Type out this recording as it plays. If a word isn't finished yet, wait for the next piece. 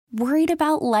Worried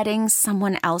about letting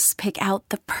someone else pick out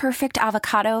the perfect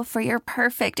avocado for your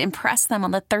perfect impress them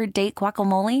on the third date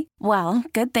guacamole? Well,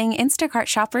 good thing Instacart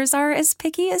shoppers are as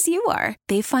picky as you are.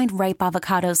 They find ripe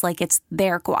avocados like it's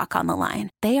their guac on the line.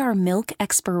 They are milk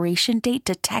expiration date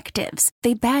detectives.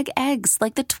 They bag eggs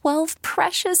like the 12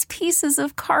 precious pieces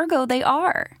of cargo they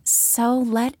are. So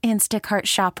let Instacart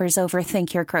shoppers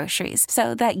overthink your groceries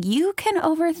so that you can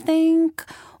overthink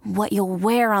what you'll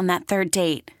wear on that third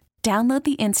date. Download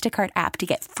the Instacart app to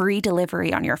get free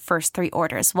delivery on your first 3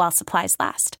 orders while supplies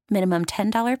last. Minimum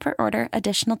 $10 per order.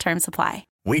 Additional terms apply.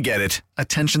 We get it.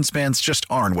 Attention spans just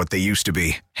aren't what they used to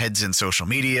be. Heads in social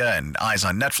media and eyes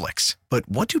on Netflix. But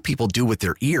what do people do with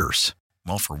their ears?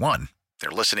 Well, for one, they're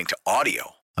listening to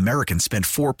audio. Americans spend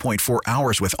 4.4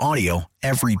 hours with audio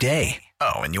every day.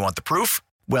 Oh, and you want the proof?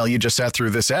 Well, you just sat through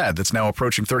this ad that's now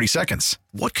approaching 30 seconds.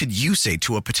 What could you say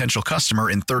to a potential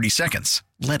customer in 30 seconds?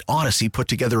 Let Odyssey put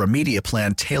together a media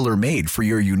plan tailor-made for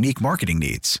your unique marketing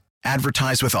needs.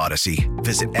 Advertise with Odyssey.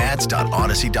 Visit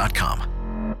ads.odyssey.com.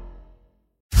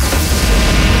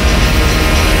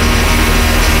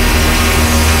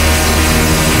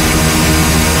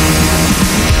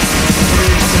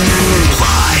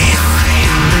 Live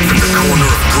from the corner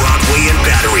of Broadway and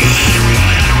Battery,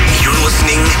 you're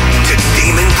listening to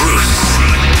Damon Bruce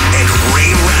and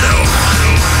Ray Ratto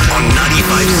on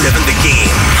 95.7 The Game.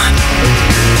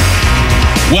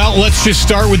 Well, let's just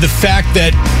start with the fact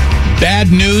that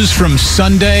bad news from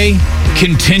Sunday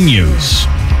continues.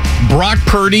 Brock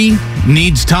Purdy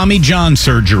needs Tommy John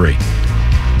surgery.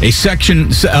 A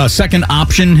second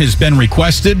option has been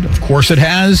requested. Of course it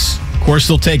has. Of course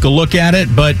they'll take a look at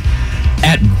it. But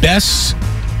at best,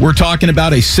 we're talking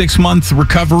about a 6-month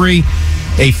recovery.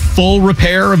 A full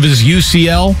repair of his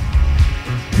UCL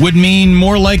would mean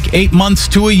more like 8 months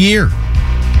to a year.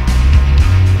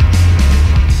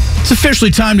 It's officially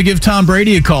time to give Tom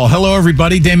Brady a call. Hello,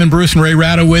 everybody. Damon Bruce and Ray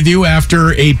Ratto with you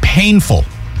after a painful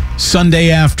Sunday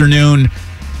afternoon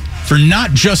for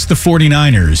not just the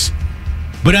 49ers,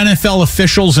 but NFL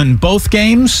officials in both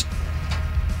games.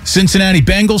 Cincinnati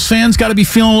Bengals fans got to be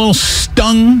feeling a little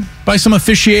stung by some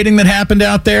officiating that happened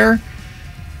out there.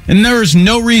 And there's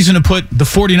no reason to put the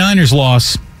 49ers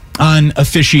loss on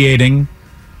officiating,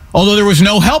 although there was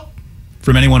no help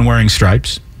from anyone wearing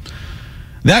stripes.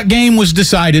 That game was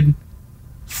decided,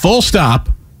 full stop,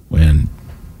 when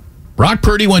Brock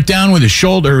Purdy went down with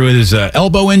his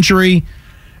elbow injury,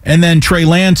 and then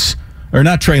Josh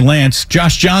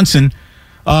Johnson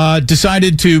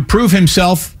decided to prove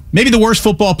himself maybe the worst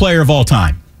football player of all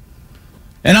time.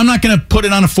 And I'm not going to put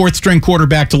it on a fourth-string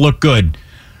quarterback to look good,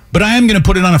 but I am going to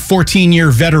put it on a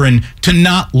 14-year veteran to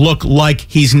not look like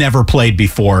he's never played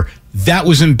before. That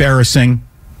was embarrassing.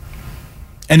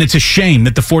 And it's a shame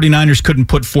that the 49ers couldn't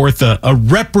put forth a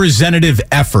representative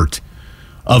effort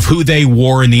of who they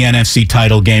wore in the NFC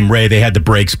title game. Ray, they had the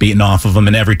brakes beaten off of them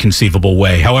in every conceivable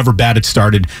way. However bad it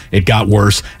started, it got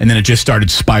worse, and then it just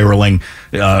started spiraling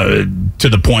to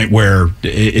the point where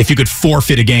if you could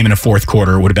forfeit a game in a fourth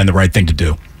quarter, it would have been the right thing to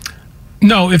do.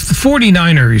 No, if the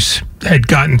 49ers had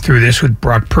gotten through this with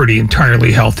Brock Purdy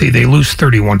entirely healthy, they lose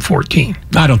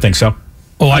 31-14. I don't think so.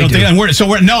 Oh, I do.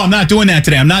 No, I'm not doing that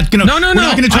today. I'm not going to. We're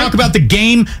not going to talk about the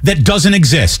game that doesn't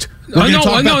exist. We're going to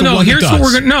talk about the one Here's that what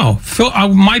does. we're going to.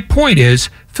 No, my point is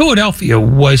Philadelphia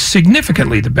was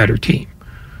significantly the better team.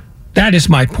 That is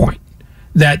my point.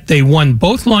 That they won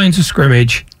both lines of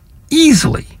scrimmage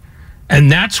easily,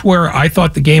 and that's where I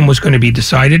thought the game was going to be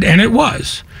decided, and it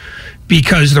was,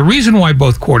 because the reason why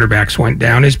both quarterbacks went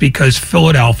down is because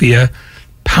Philadelphia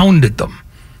pounded them.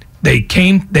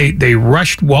 They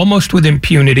rushed almost with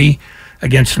impunity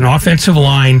against an offensive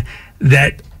line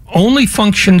that only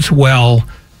functions well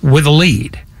with a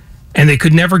lead, and they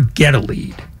could never get a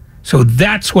lead. So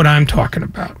that's what I'm talking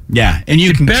about. Yeah, and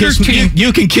you can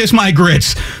kiss my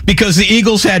grits because the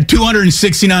Eagles had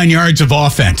 269 yards of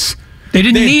offense. They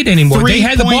didn't need any more. They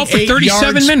had the ball for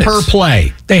 37 minutes per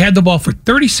play. They had the ball for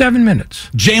 37 minutes.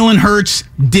 Jalen Hurts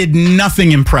did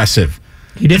nothing impressive.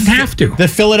 He didn't have to. The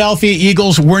Philadelphia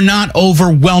Eagles were not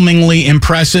overwhelmingly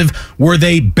impressive. Were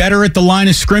they better at the line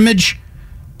of scrimmage?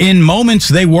 In moments,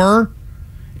 they were.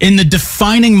 In the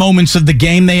defining moments of the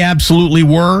game, they absolutely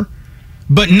were.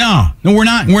 But no, we're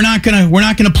not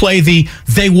gonna play the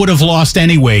they would have lost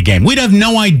anyway game. We'd have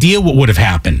no idea what would have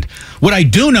happened. What I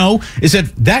do know is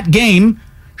that game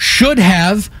should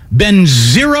have been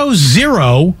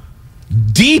 0-0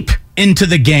 deep into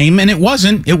the game, and it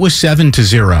wasn't. It was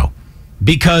 7-0.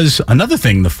 Because another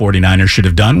thing the 49ers should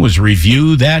have done was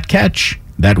review that catch.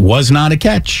 That was not a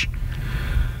catch.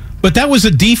 But that was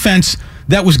a defense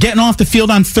that was getting off the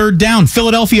field on third down.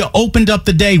 Philadelphia opened up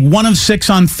the day 1 of 6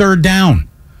 on third down.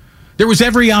 There was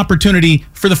every opportunity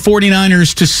for the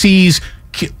 49ers to seize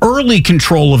early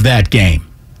control of that game.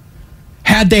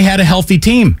 Had they had a healthy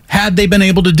team, had they been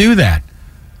able to do that.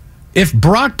 If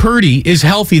Brock Purdy is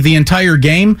healthy the entire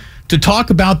game, to talk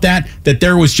about that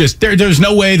there was just, there's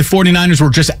no way the 49ers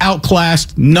were just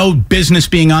outclassed, no business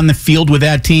being on the field with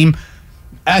that team.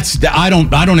 I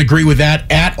don't agree with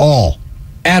that at all.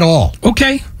 At all.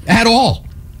 Okay. At all.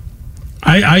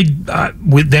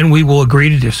 Then we will agree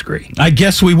to disagree. I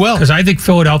guess we will. Because I think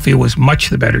Philadelphia was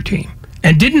much the better team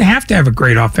and didn't have to have a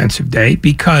great offensive day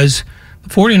because the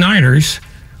 49ers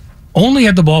only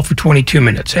had the ball for 22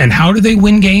 minutes. And how do they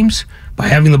win games? By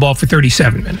having the ball for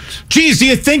 37 minutes. Geez, do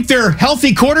you think their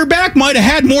healthy quarterback might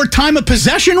have had more time of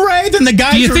possession, Ray, than the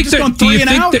guys who are just going 3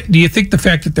 and out? Do you think the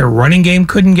fact that their running game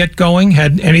couldn't get going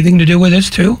had anything to do with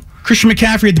this, too? Christian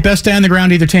McCaffrey had the best day on the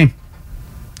ground either team.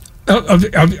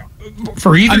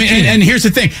 For either team. And here's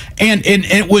the thing. And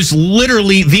it was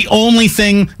literally the only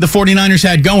thing the 49ers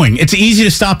had going. It's easy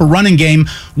to stop a running game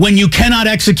when you cannot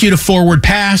execute a forward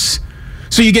pass.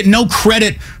 So you get no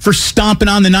credit for stomping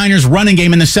on the Niners running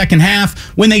game in the second half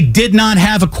when they did not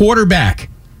have a quarterback.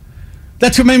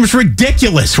 It was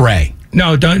ridiculous, Ray.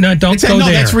 No, don't go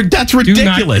there. That's ridiculous. Do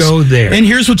not go there. And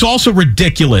here's what's also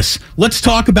ridiculous. Let's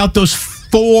talk about those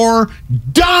 4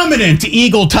 dominant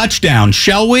Eagle touchdowns,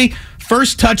 shall we?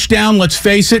 First touchdown, let's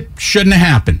face it, shouldn't have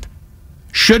happened.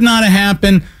 Should not have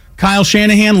happened. Kyle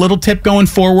Shanahan, little tip going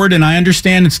forward, and I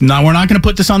understand we're not going to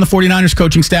put this on the 49ers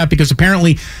coaching staff because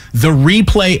apparently the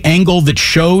replay angle that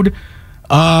showed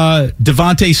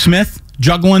Devontae Smith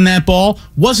juggling that ball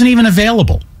wasn't even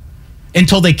available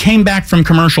until they came back from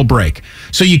commercial break.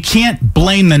 So you can't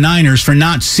blame the Niners for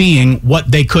not seeing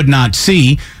what they could not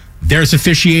see. There's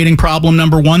officiating problem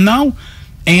number 1, though.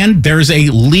 And there's a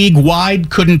league-wide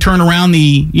couldn't turn around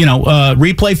the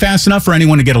replay fast enough for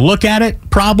anyone to get a look at it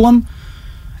problem.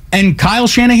 And Kyle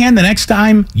Shanahan, the next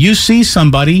time you see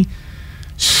somebody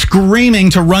screaming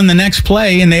to run the next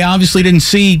play, and they obviously didn't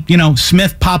see,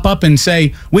 Smith pop up and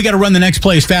say, we got to run the next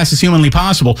play as fast as humanly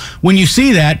possible. When you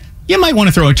see that, you might want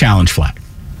to throw a challenge flag.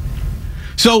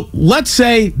 So let's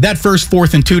say that first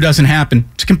 4th and 2 doesn't happen.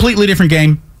 It's a completely different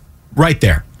game right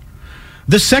there.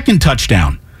 The second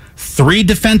touchdown, 3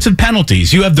 defensive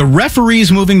penalties. You have the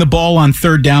referees moving the ball on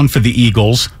 3rd down for the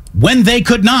Eagles when they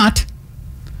could not.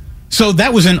 So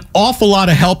that was an awful lot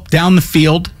of help down the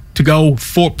field to go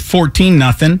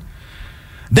 14-0.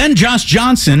 Then Josh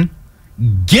Johnson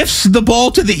gifts the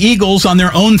ball to the Eagles on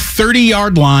their own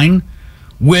 30-yard line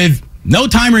with no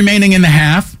time remaining in the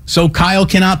half, so Kyle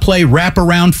cannot play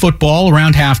wraparound football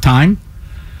around halftime.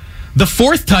 The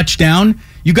 4th touchdown,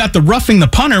 you got the roughing the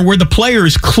punter where the player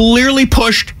is clearly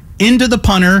pushed into the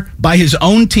punter by his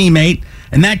own teammate,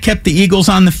 and that kept the Eagles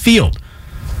on the field.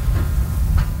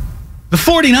 The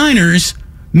 49ers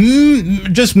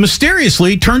just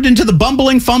mysteriously turned into the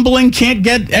bumbling, fumbling, can't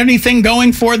get anything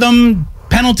going for them,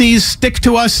 penalties stick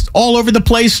to us all over the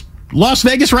place, Las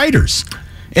Vegas Raiders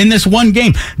in this one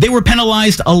game. They were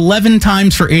penalized 11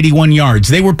 times for 81 yards.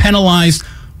 They were penalized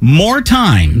more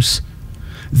times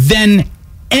than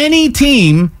any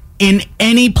team in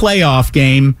any playoff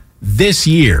game this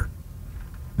year.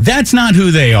 That's not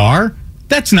who they are.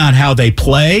 That's not how they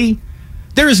play.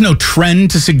 There is no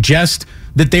trend to suggest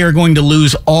that they are going to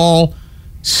lose all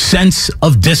sense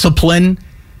of discipline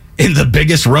in the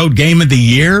biggest road game of the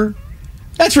year.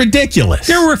 That's ridiculous.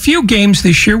 There were a few games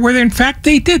this year where, in fact,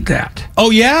 they did that.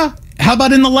 Oh, yeah? How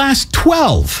about in the last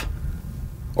 12?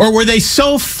 Or were they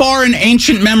so far in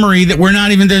ancient memory that we're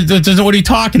not even... What are you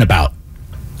talking about?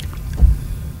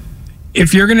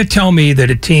 If you're going to tell me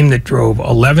that a team that drove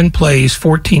 11 plays,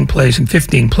 14 plays, and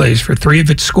 15 plays for 3 of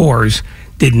its scores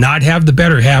did not have the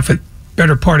better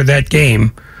part of that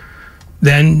game,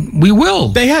 then we will.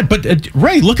 They had, but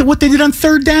Ray, look at what they did on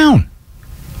 3rd down.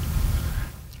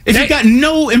 If you got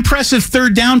no impressive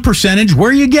 3rd down percentage,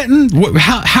 where are you getting?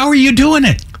 How are you doing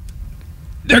it?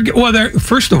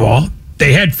 First of all,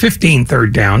 they had 15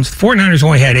 3rd downs. The 49ers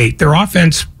only had 8. Their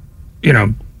offense,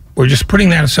 we're just putting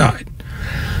that aside.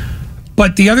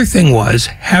 But the other thing was,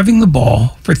 having the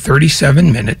ball for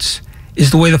 37 minutes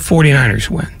is the way the 49ers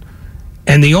win.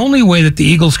 And the only way that the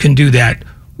Eagles can do that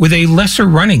with a lesser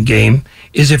running game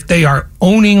is if they are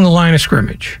owning the line of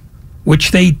scrimmage,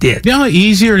 which they did. You know how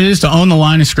easier it is to own the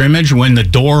line of scrimmage when the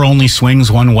door only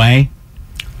swings one way?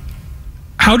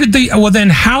 How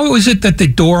is it that the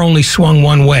door only swung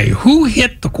one way? Who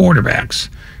hit the quarterbacks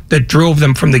that drove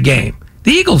them from the game?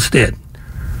 The Eagles did.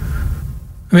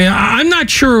 I mean, I'm not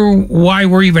sure why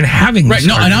we're even having this. Right,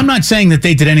 no, and I'm not saying that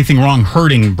they did anything wrong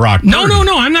hurting Brock Purdy.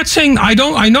 No, I'm not saying, I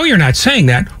know you're not saying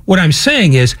that. What I'm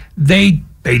saying is they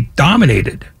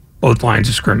dominated both lines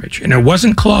of scrimmage, and it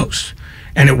wasn't close.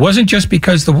 And it wasn't just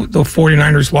because the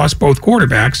 49ers lost both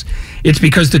quarterbacks. It's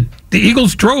because the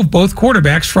Eagles drove both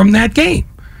quarterbacks from that game.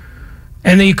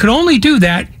 And they could only do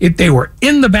that if they were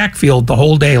in the backfield the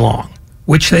whole day long,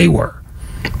 which they were.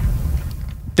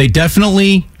 They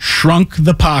definitely shrunk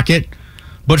the pocket,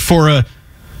 but for a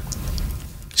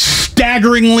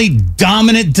staggeringly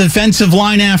dominant defensive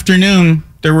line afternoon,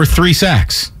 there were 3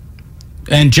 sacks.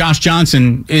 And Josh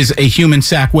Johnson is a human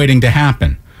sack waiting to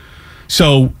happen.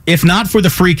 So if not for the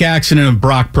freak accident of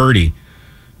Brock Purdy,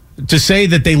 to say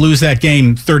that they lose that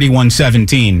game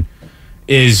 31-17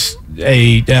 is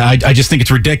I just think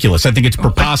it's ridiculous. I think it's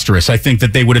preposterous. I think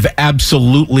that they would have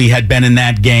absolutely had been in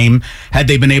that game had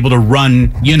they been able to run,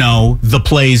 the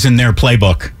plays in their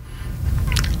playbook.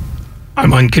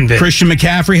 I'm unconvinced. Christian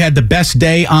McCaffrey had the best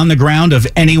day on the ground of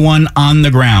anyone on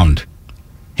the ground.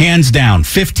 Hands down.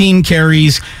 15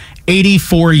 carries,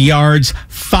 84 yards,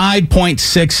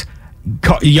 5.6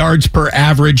 yards per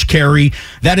average carry.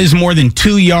 That is more than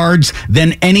 2 yards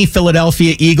than any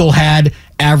Philadelphia Eagle had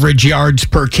average yards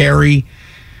per carry.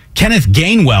 Kenneth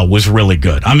Gainwell was really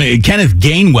good. Kenneth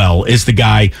Gainwell is the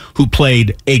guy who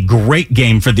played a great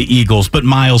game for the Eagles, but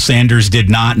Miles Sanders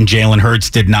did not, and Jalen Hurts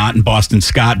did not, and Boston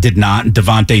Scott did not, and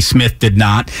Devontae Smith did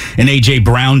not, and A.J.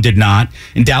 Brown did not,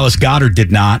 and Dallas Goedert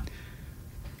did not.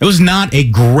 It was not a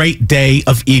great day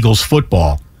of Eagles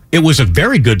football. It was a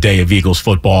very good day of Eagles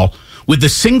football with the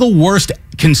single worst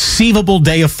conceivable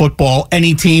day of football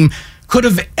any team could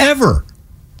have ever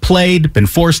played, been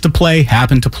forced to play,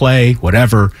 happened to play,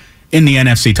 whatever, in the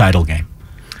NFC title game.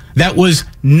 That was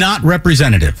not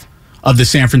representative of the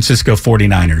San Francisco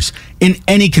 49ers in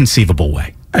any conceivable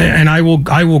way. And I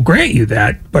will grant you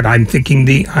that, but I'm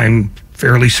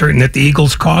fairly certain that the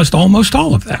Eagles caused almost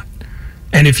all of that.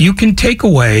 And if you can take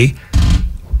away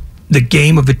the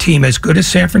game of a team as good as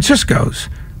San Francisco's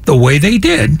the way they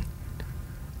did,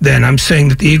 then I'm saying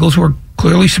that the Eagles were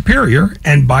clearly superior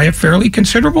and by a fairly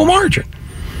considerable margin.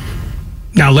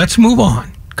 Now let's move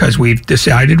on, because we've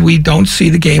decided we don't see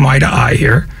the game eye to eye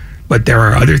here, but there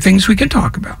are other things we can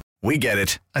talk about. We get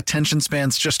it. Attention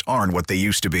spans just aren't what they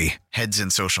used to be. Heads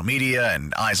in social media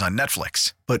and eyes on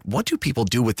Netflix. But what do people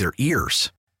do with their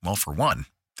ears? Well, for one,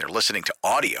 they're listening to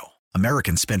audio.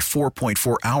 Americans spend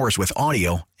 4.4 hours with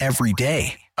audio every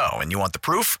day. Oh, and you want the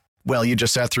proof? Well, you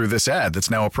just sat through this ad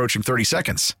that's now approaching 30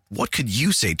 seconds. What could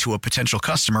you say to a potential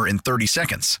customer in 30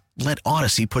 seconds? Let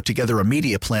Odyssey put together a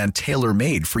media plan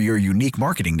tailor-made for your unique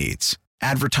marketing needs.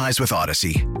 Advertise with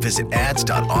Odyssey. Visit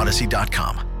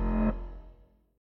ads.odyssey.com.